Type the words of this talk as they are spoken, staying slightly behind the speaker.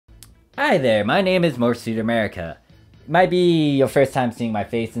Hi there, my name is Morphsuit America. It might be your first time seeing my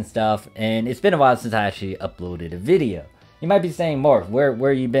face and stuff, and it's been a while since I actually uploaded a video. You might be saying, Morph,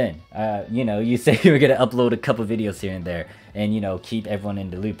 where you been? You said you were gonna upload a couple videos here and there, and keep everyone in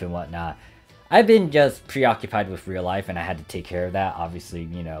the loop and whatnot. I've been just preoccupied with real life, and I had to take care of that. Obviously,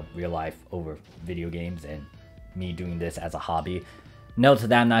 real life over video games, and me doing this as a hobby. Note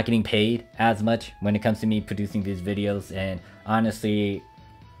that I'm not getting paid as much when it comes to me producing these videos, and honestly,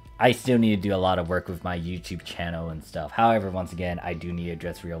 I still need to do a lot of work with my YouTube channel and stuff. However, once again, I do need to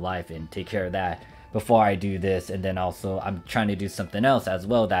address real life and take care of that before I do this. And then also, I'm trying to do something else as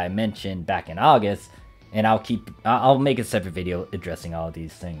well that I mentioned back in August, and I'll make a separate video addressing all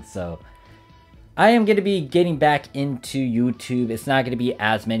these things. So I am going to be getting back into YouTube. It's not going to be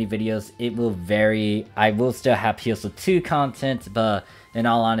as many videos. It will vary. I will still have PSO2 content, but in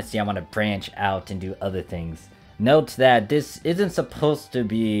all honesty, I want to branch out and do other things. Note that this isn't supposed to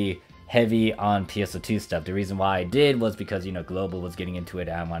be heavy on PSO2 stuff. The reason why I did was because, Global was getting into it,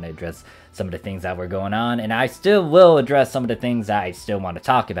 and I want to address some of the things that were going on, and I still will address some of the things that I still want to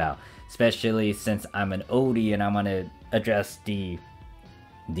talk about, especially since I'm an oldie and I want to address the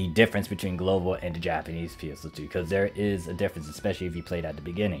difference between Global and the Japanese PSO2, because there is a difference, especially if you played at the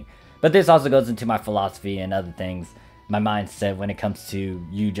beginning. But this also goes into my philosophy and other things, my mindset when it comes to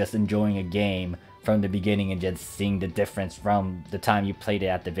you just enjoying a game from the beginning and just seeing the difference from the time you played it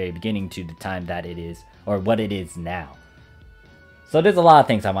at the very beginning to the time that it is, or what it is now. So there's a lot of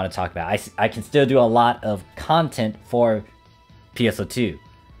things I want to talk about. I can still do a lot of content for PSO2.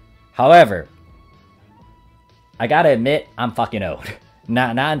 However, I gotta admit, I'm fucking old.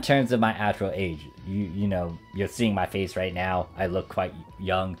 Not in terms of my actual age. You're seeing my face right now. I look quite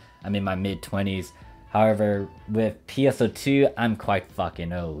young. I'm in my mid-20s. However, with PSO2, I'm quite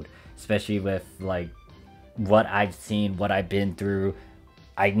fucking old. Especially with, what I've seen, what I've been through.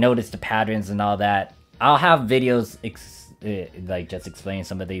 I noticed the patterns and all that. I'll have videos, just explaining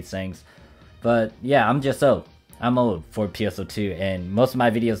some of these things. But, yeah, I'm just old. I'm old for PSO2. And most of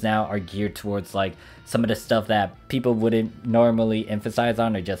my videos now are geared towards, some of the stuff that people wouldn't normally emphasize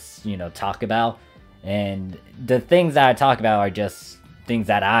on or just, talk about. And the things that I talk about are just things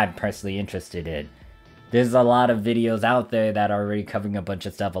that I'm personally interested in. There's a lot of videos out there that are already covering a bunch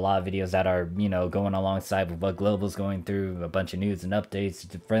of stuff. A lot of videos that are, going alongside with what Global's going through. A bunch of news and updates.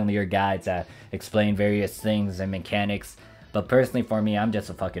 Friendlier guides that explain various things and mechanics. But personally for me, I'm just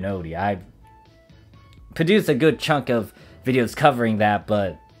a fucking oldie. I've produced a good chunk of videos covering that,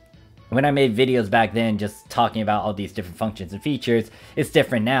 but when I made videos back then just talking about all these different functions and features, it's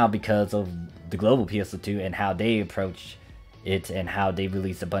different now because of the Global PSO2 and how they approach it and how they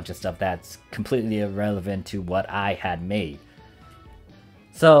release a bunch of stuff that's completely irrelevant to what I had made.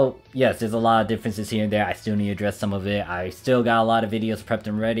 So yes, there's a lot of differences here and there. I still need to address some of it. I still got a lot of videos prepped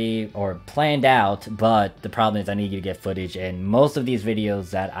and ready or planned out, but the problem is I need to get footage, and most of these videos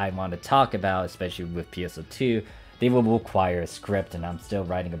that I want to talk about, especially with PSO2, they will require a script, and I'm still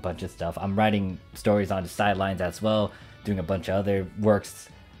writing a bunch of stuff. I'm writing stories on the sidelines as well, doing a bunch of other works,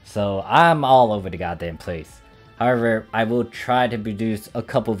 so I'm all over the goddamn place. However, I will try to produce a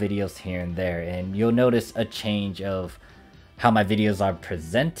couple videos here and there, and you'll notice a change of how my videos are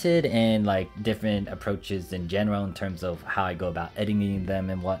presented and different approaches in general in terms of how I go about editing them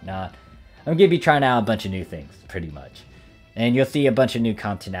and whatnot. I'm gonna be trying out a bunch of new things, pretty much. And you'll see a bunch of new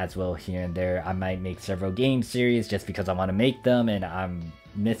content as well here and there. I might make several game series just because I want to make them and I'm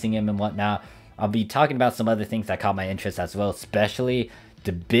missing them and whatnot. I'll be talking about some other things that caught my interest as well, especially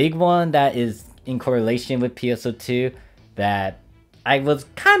the big one that is in correlation with PSO2 that I was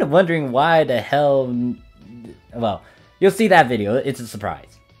kind of wondering why the hell. Well, you'll see that video. It's a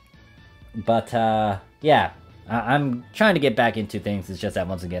surprise. But yeah, I'm trying to get back into things. It's just that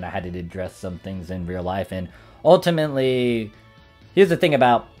once again I had to address some things in real life, and ultimately here's the thing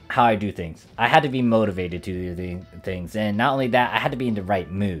about how I do things. I had to be motivated to do things, and not only that, I had to be in the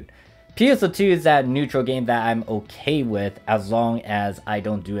right mood. PSO2 is that neutral game that I'm okay with as long as I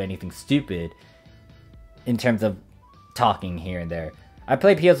don't do anything stupid in terms of talking here and there. I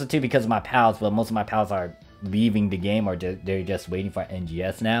play PSO2 because of my pals, but most of my pals are leaving the game or they're just waiting for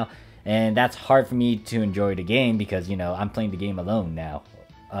NGS now. And that's hard for me to enjoy the game because, I'm playing the game alone now.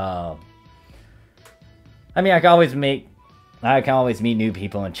 I mean, I can always meet new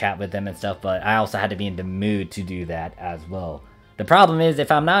people and chat with them and stuff, but I also had to be in the mood to do that as well. The problem is,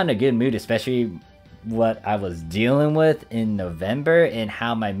 if I'm not in a good mood, especially what I was dealing with in November and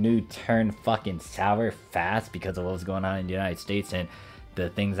how my mood turned fucking sour fast because of what was going on in the United States and the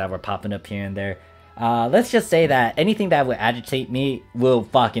things that were popping up here and there. Let's just say that anything that would agitate me will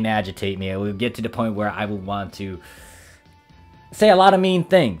fucking agitate me. It will get to the point where I will want to say a lot of mean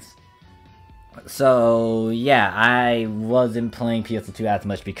things. So yeah, I wasn't playing PS2 as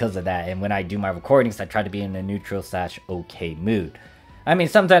much because of that, and when I do my recordings, I try to be in a neutral/okay mood. I mean,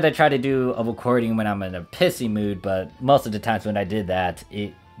 sometimes I try to do a recording when I'm in a pissy mood, but most of the times when I did that,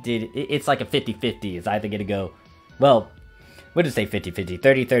 it's like a 50-50. It's either gonna go, well, what did it say 50-50?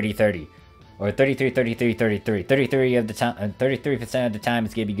 30-30-30. Or 33-33-33. 33 of the time, 33% of the time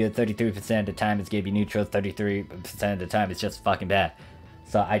it's gonna be good, 33% of the time it's gonna be neutral, 33% of the time it's just fucking bad.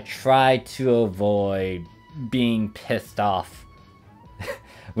 So I try to avoid being pissed off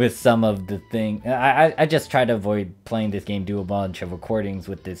with some of the thing. I just try to avoid playing this game, do a bunch of recordings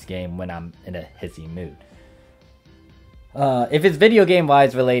with this game when I'm in a hissy mood. If it's video game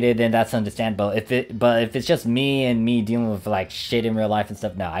wise related, then that's understandable. But if it's just me and me dealing with like shit in real life and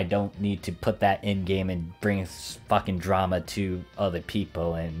stuff, no, I don't need to put that in game and bring fucking drama to other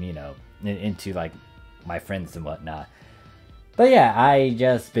people and, you know, into like my friends and whatnot. But yeah, I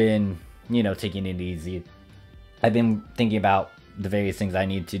just been, you know, taking it easy. I've been thinking about the various things I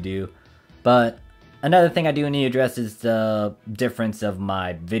need to do. But another thing I do need to address is the difference of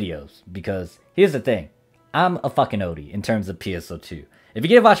my videos. Because here's the thing. I'm a fucking oldie in terms of PSO2. If you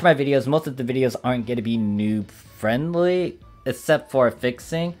get to watch my videos, most of the videos aren't going to be noob friendly, except for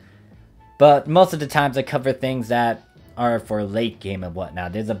fixing. But most of the times I cover things that are for late game and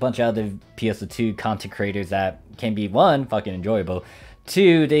whatnot. There's a bunch of other PSO2 content creators that can be, one, fucking enjoyable.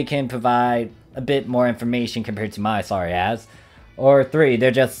 Two, they can provide a bit more information compared to my sorry ass. Or three,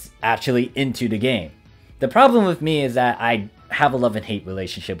 they're just actually into the game. The problem with me is that I have a love and hate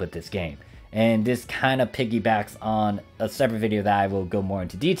relationship with this game. And this kind of piggybacks on a separate video that I will go more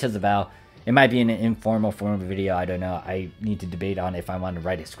into details about. It might be in an informal form of video, I don't know. I need to debate on if I want to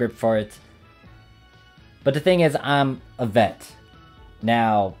write a script for it. But the thing is, I'm a vet.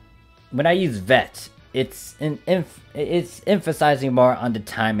 Now, when I use vet, it's emphasizing more on the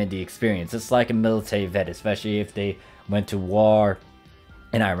time and the experience. It's like a military vet, especially if they went to war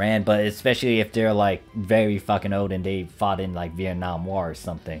in Iran, but especially if they're like very fucking old and they fought in like Vietnam War or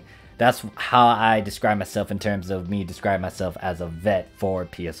something. That's how I describe myself in terms of me describing myself as a vet for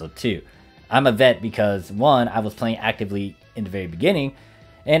PSO2. I'm a vet because, one, I was playing actively in the very beginning,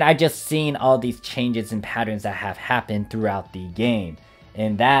 and I just seen all these changes and patterns that have happened throughout the game.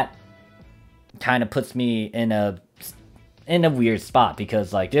 And that kind of puts me in a weird spot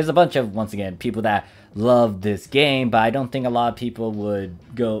because, like, there's a bunch of, once again, people that love this game, but I don't think a lot of people would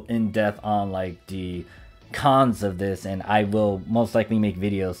go in depth on, like, the cons of this, and I will most likely make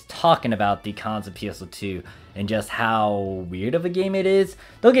videos talking about the cons of PSO2 and just how weird of a game it is.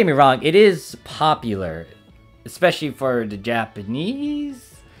 Don't get me wrong, it is popular, especially for the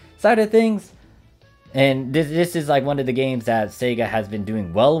Japanese side of things, and this is like one of the games that Sega has been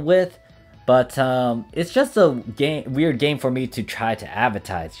doing well with, but it's just a weird game for me to try to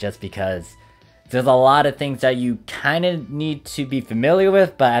advertise just because there's a lot of things that you kind of need to be familiar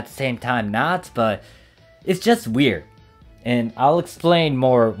with, but at the same time not, but it's just weird, and I'll explain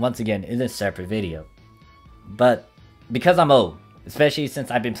more once again in a separate video. But because I'm old, especially since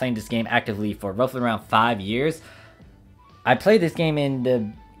I've been playing this game actively for roughly around 5 years, I played this game in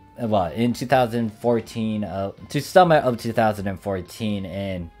in 2014, to summer of 2014,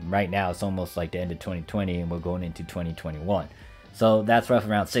 and right now it's almost like the end of 2020, and we're going into 2021. So that's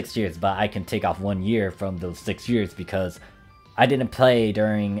roughly around 6 years, but I can take off 1 year from those 6 years because I didn't play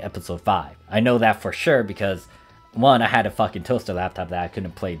during episode 5. I know that for sure because, one, I had a fucking toaster laptop that I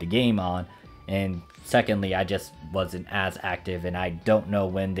couldn't play the game on, and secondly, I just wasn't as active, and I don't know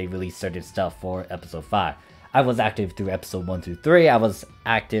when they released certain stuff for episode 5. I was active through episode 1 through 3. I was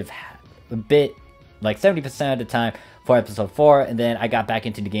active a bit, like 70% of the time for episode 4, and then I got back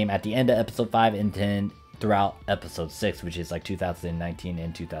into the game at the end of episode 5, and then throughout episode 6, which is like 2019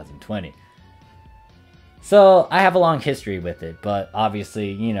 and 2020. So, I have a long history with it, but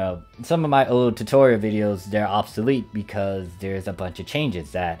obviously, you know, some of my old tutorial videos, they're obsolete because there's a bunch of changes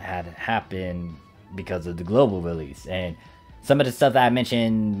that had happened because of the global release. And some of the stuff that I mentioned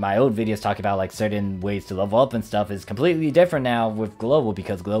in my old videos talking about, like, certain ways to level up and stuff is completely different now with global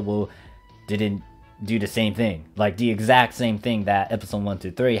because global didn't do the same thing. Like, the exact same thing that episode 1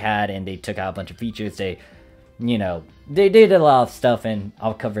 through 3 had, and they took out a bunch of features. They, you know, they did a lot of stuff, and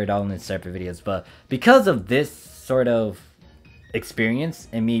I'll cover it all in separate videos, but because of this sort of experience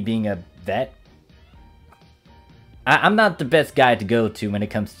and me being a vet, I'm not the best guy to go to when it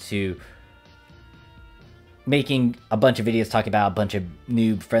comes to making a bunch of videos talking about a bunch of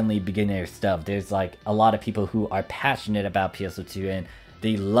noob-friendly beginner stuff. There's like a lot of people who are passionate about PSO2 and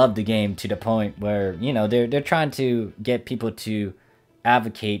they love the game to the point where, you know, they're trying to get people to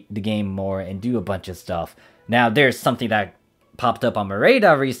advocate the game more and do a bunch of stuff. Now, there's something that popped up on my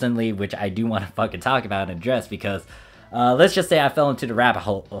radar recently, which I do want to fucking talk about and address, because let's just say I fell into the rabbit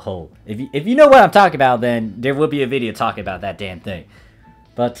hole. If you know what I'm talking about, then there will be a video talking about that damn thing.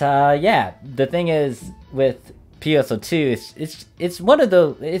 But yeah, the thing is with PSO2,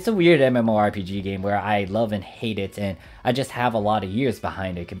 it's a weird MMORPG game where I love and hate it, and I just have a lot of years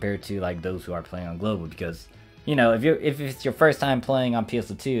behind it compared to like those who are playing on global, because you know, if it's your first time playing on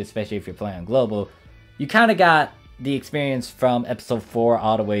PSO2, especially if you're playing on global, you kind of got the experience from episode 4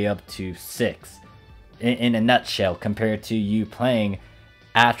 all the way up to 6 in a nutshell, compared to you playing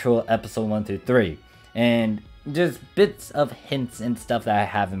actual episode 1 through 3. And there's bits of hints and stuff that I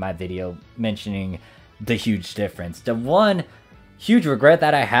have in my video mentioning the huge difference. The one huge regret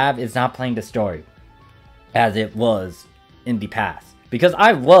that I have is not playing the story as it was in the past, because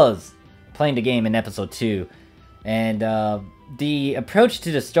I was playing the game in episode 2, and the approach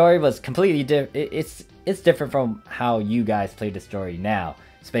to the story was completely different. It's different from how you guys play the story now,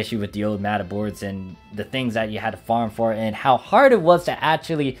 especially with the old meta boards and the things that you had to farm for, and how hard it was to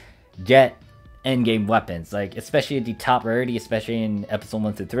actually get endgame weapons, like especially at the top rarity, especially in episode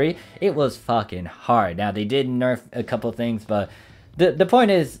 1 through 3. It was fucking hard. Now they did nerf a couple of things, but the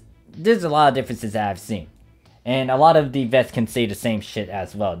point is, there's a lot of differences that I've seen, and a lot of the vets can say the same shit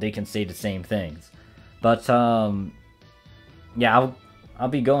as well. They can say the same things, but yeah, I'll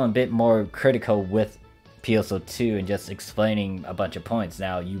be going a bit more critical with PSO2 and just explaining a bunch of points.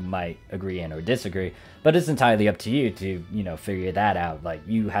 Now you might agree and or disagree, but it's entirely up to you to, you know, figure that out. Like,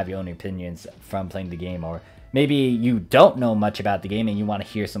 you have your own opinions from playing the game, or maybe you don't know much about the game and you want to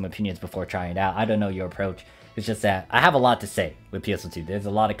hear some opinions before trying it out. I don't know your approach. It's just that I have a lot to say with PSO2. There's a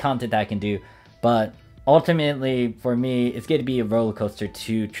lot of content that I can do, but ultimately for me, it's going to be a roller coaster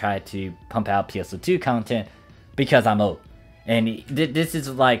to try to pump out PSO2 content, because I'm old, and this is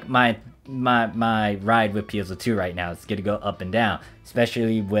like my ride with PSO2 right now. It's gonna go up and down,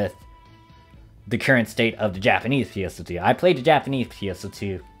 especially with the current state of the Japanese PSO2. I played the Japanese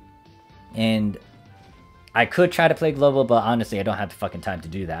PSO2, and I could try to play global, but honestly, I don't have the fucking time to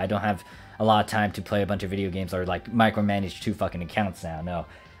do that. I don't have a lot of time to play a bunch of video games or like micromanage 2 fucking accounts now. No,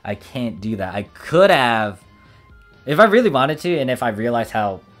 I can't do that. I could have, if I really wanted to, and if I realized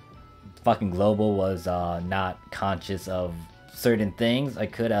how fucking global was not conscious of certain things, I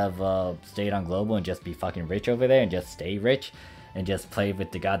could have stayed on global and just be fucking rich over there and just stay rich and just play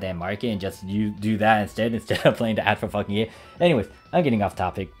with the goddamn market and just do that instead of playing the actual fucking game. Anyways, I'm getting off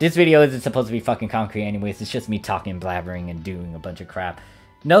topic. This video isn't supposed to be fucking concrete anyways. It's just me talking, blabbering, and doing a bunch of crap.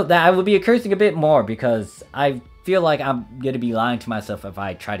 Note that I will be cursing a bit more, because I feel like I'm gonna be lying to myself if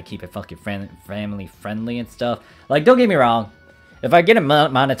I try to keep it fucking family friendly and stuff. Like, don't get me wrong, if I get to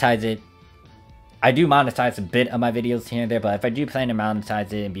monetize it, I do monetize a bit of my videos here and there, but if I do plan to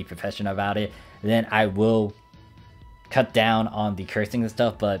monetize it and be professional about it, then I will cut down on the cursing and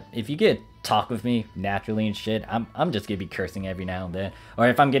stuff. But if you get talk with me naturally and shit, I'm just gonna be cursing every now and then. Or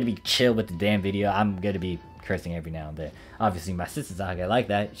if I'm gonna be chill with the damn video, I'm gonna be cursing every now and then. Obviously my sister's not gonna like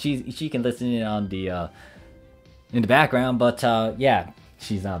that. She can listen in on the in the background, but yeah,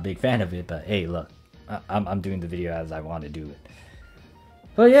 she's not a big fan of it. But hey, look, I'm doing the video as I want to do it.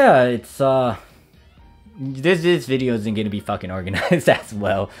 But yeah, it's this video isn't gonna be fucking organized as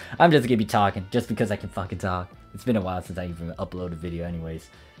well. I'm just gonna be talking just because I can fucking talk. It's been a while since I even uploaded a video anyways.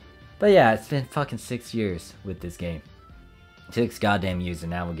 But yeah, it's been fucking 6 years with this game. 6 goddamn years, and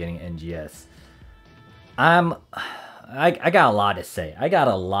now we're getting NGS. I got a lot to say. I got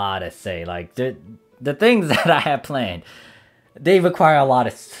a lot to say. Like, the things that I have planned, they require a lot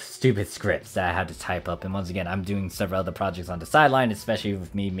of stupid scripts that I have to type up. And once again, I'm doing several other projects on the sideline, especially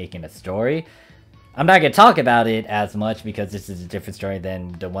with me making a story. I'm not going to talk about it as much because this is a different story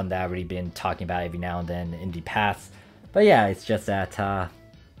than the one that I've already been talking about every now and then in the past. But yeah, it's just that,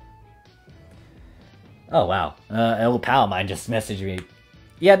 oh wow, an old pal of mine just messaged me.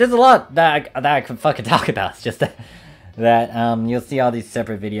 Yeah, there's a lot that I could fucking talk about. It's just that you'll see all these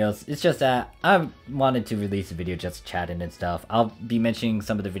separate videos. It's just that I wanted to release a video just chatting and stuff. I'll be mentioning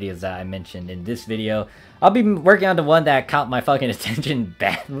some of the videos that I mentioned in this video. I'll be working on the one that caught my fucking attention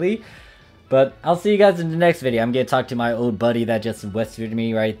badly. But I'll see you guys in the next video. I'm going to talk to my old buddy that just whispered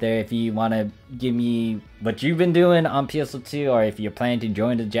me right there. If you want to give me what you've been doing on PSO2, or if you're planning to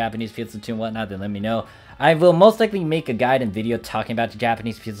join the Japanese PSO2 and whatnot, then let me know. I will most likely make a guide and video talking about the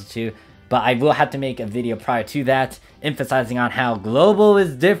Japanese PSO2, but I will have to make a video prior to that, emphasizing on how global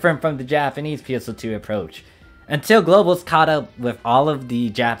is different from the Japanese PSO2 approach. Until global's caught up with all of the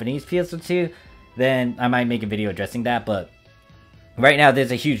Japanese PSO2, then I might make a video addressing that, but right now,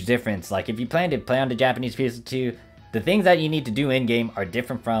 there's a huge difference. Like, if you plan to play on the Japanese PSO2, the things that you need to do in-game are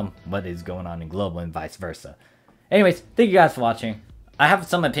different from what is going on in global and vice versa. Anyways, thank you guys for watching. I have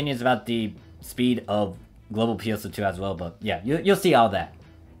some opinions about the speed of global PSO2 as well, but yeah, you'll see all that.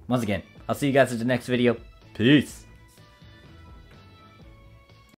 Once again, I'll see you guys in the next video. Peace.